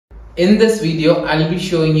In this video, I'll be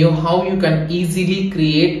showing you how you can easily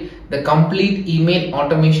create the complete email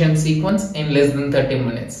automation sequence in less than 30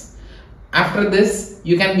 minutes. After this,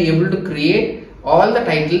 you can be able to create all the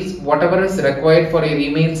titles, whatever is required for your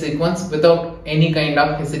email sequence without any kind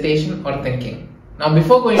of hesitation or thinking. Now,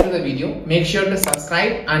 before going to the video, make sure to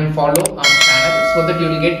subscribe and follow our channel so that you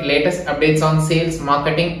will get latest updates on sales,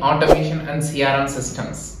 marketing, automation and CRM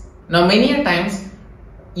systems. Now, many a times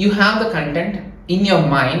you have the content in your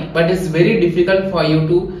mind, but it's very difficult for you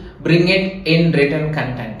to bring it in written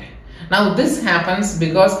content. Now this happens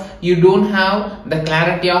because you don't have the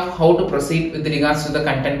clarity of how to proceed with regards to the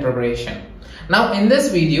content preparation. Now in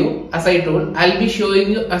this video, as I told, I'll be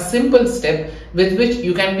showing you a simple step with which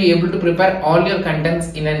you can be able to prepare all your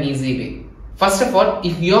contents in an easy way. First of all,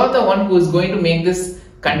 if you're the one who is going to make this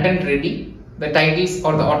content ready, the titles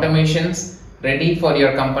or the automations ready for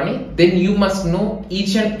your company, then you must know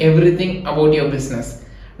each and everything about your business.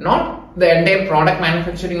 Not the entire product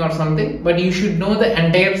manufacturing or something, but you should know the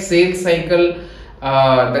entire sales cycle,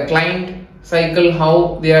 the client cycle,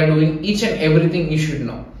 how they are doing, each and everything you should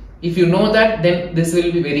know. If you know that, then this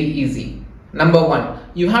will be very easy. Number one,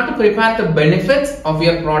 you have to prepare the benefits of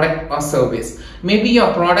your product or service. Maybe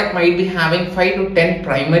your product might be having 5 to 10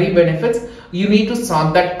 primary benefits. You need to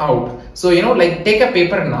sort that out. So, like take a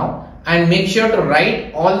paper now and make sure to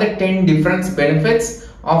write all the 10 different benefits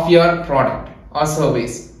of your product or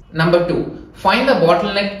service. Number two, find the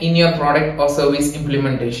bottleneck in your product or service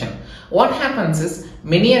implementation. What happens is,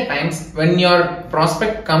 many a times when your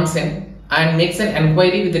prospect comes in and makes an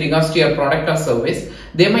inquiry with regards to your product or service,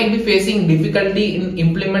 they might be facing difficulty in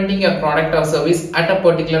implementing your product or service at a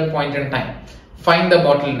particular point in time. Find the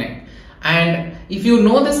bottleneck. And if you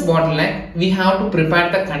know this bottleneck, we have to prepare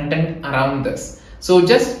the content around this. So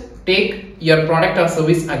just take your product or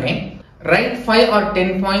service again, write 5 or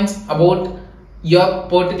 10 points about your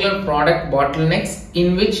particular product bottlenecks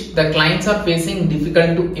in which the clients are facing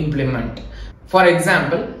difficult to implement. For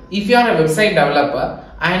example, if you are a website developer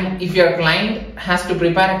and if your client has to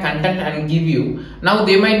prepare a content and give you, now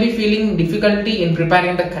they might be feeling difficulty in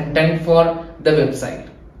preparing the content for the website,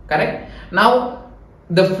 correct? Now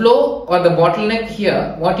the flow or the bottleneck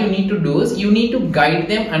here, what you need to do is you need to guide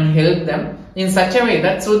them and help them in such a way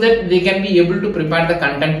that so that they can be able to prepare the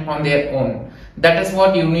content on their own. That is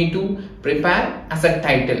what you need to prepare as a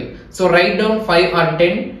title. So write down 5 or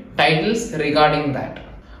 10 titles regarding that.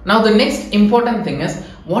 Now the next important thing is,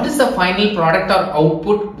 what is the final product or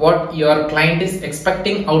output what your client is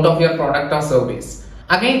expecting out of your product or service.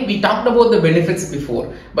 Again, we talked about the benefits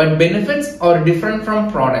before, but benefits are different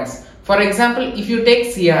from products. For example, if you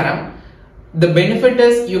take CRM, the benefit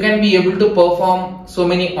is you can be able to perform so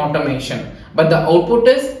many automation, but the output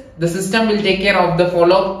is the system will take care of the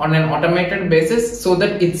follow-up on an automated basis so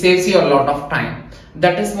that it saves you a lot of time.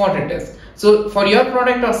 That is what it is. So for your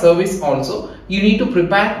product or service also, you need to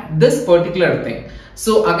prepare this particular thing.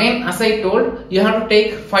 So again, as I told, you have to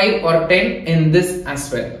take 5 or 10 in this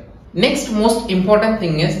as well. Next most important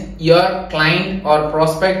thing is your client or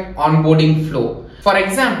prospect onboarding flow. For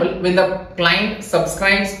example, when the client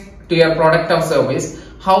subscribes to your product or service,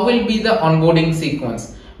 how will be the onboarding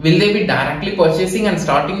sequence? Will they be directly purchasing and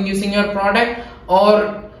starting using your product,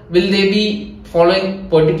 or will they be following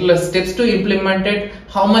particular steps to implement it?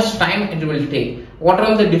 How much time it will take? What are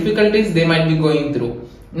all the difficulties they might be going through?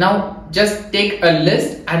 Now just take a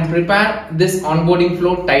list and prepare this onboarding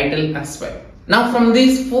flow title as well. Now from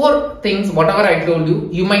these 4 things, whatever I told you,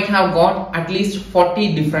 you might have got at least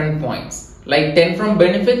 40 different points. Like 10 from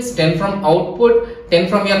benefits, 10 from output, 10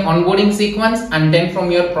 from your onboarding sequence and 10 from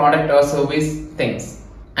your product or service things,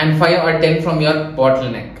 and 5 or 10 from your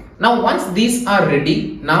bottleneck. Now once these are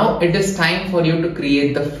ready, now it is time for you to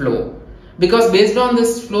create the flow, because based on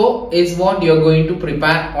this flow is what you are going to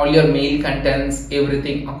prepare all your mail contents,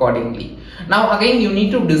 everything accordingly. Now again, you need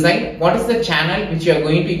to decide what is the channel which you are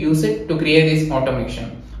going to use it to create this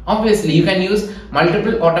automation. Obviously, you can use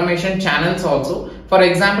multiple automation channels also. For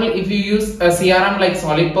example, if you use a CRM like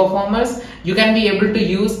Solid Performers, you can be able to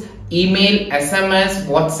use email, SMS,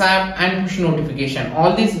 WhatsApp and push notification.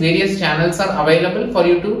 All these various channels are available for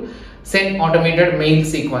you to send automated mail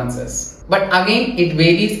sequences. But again, it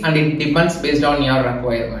varies and it depends based on your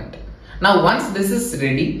requirement. Now once this is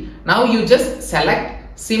ready, now you just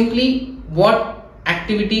select simply what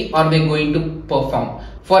activity are they going to perform.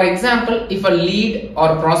 For example, if a lead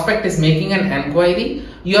or prospect is making an inquiry,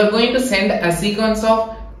 you are going to send a sequence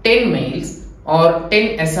of 10 mails or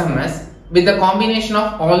 10 SMS with the combination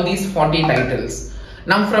of all these 40 titles.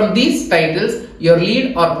 Now from these titles, your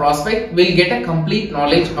lead or prospect will get a complete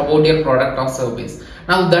knowledge about your product or service.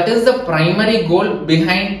 Now that is the primary goal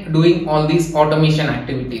behind doing all these automation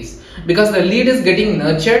activities, because the lead is getting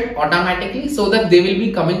nurtured automatically so that they will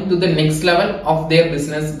be coming to the next level of their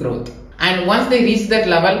business growth. And once they reach that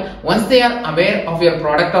level, once they are aware of your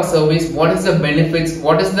product or service, what is the benefits,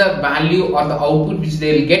 what is the value or the output which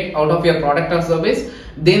they will get out of your product or service,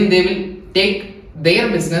 then they will take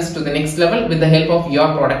their business to the next level with the help of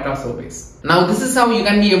your product or service. Now this is how you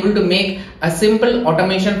can be able to make a simple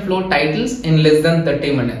automation flow titles in less than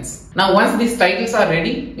 30 minutes. Now once these titles are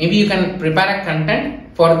ready, maybe you can prepare a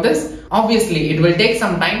content for this. Obviously it will take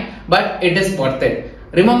some time, but it is worth it.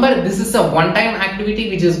 Remember, this is a one-time activity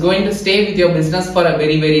which is going to stay with your business for a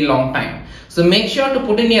very long time. So make sure to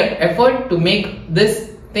put in your effort to make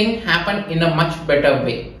this thing happen in a much better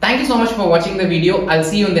way. Thank you so much for watching the video. I'll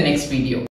see you in the next video.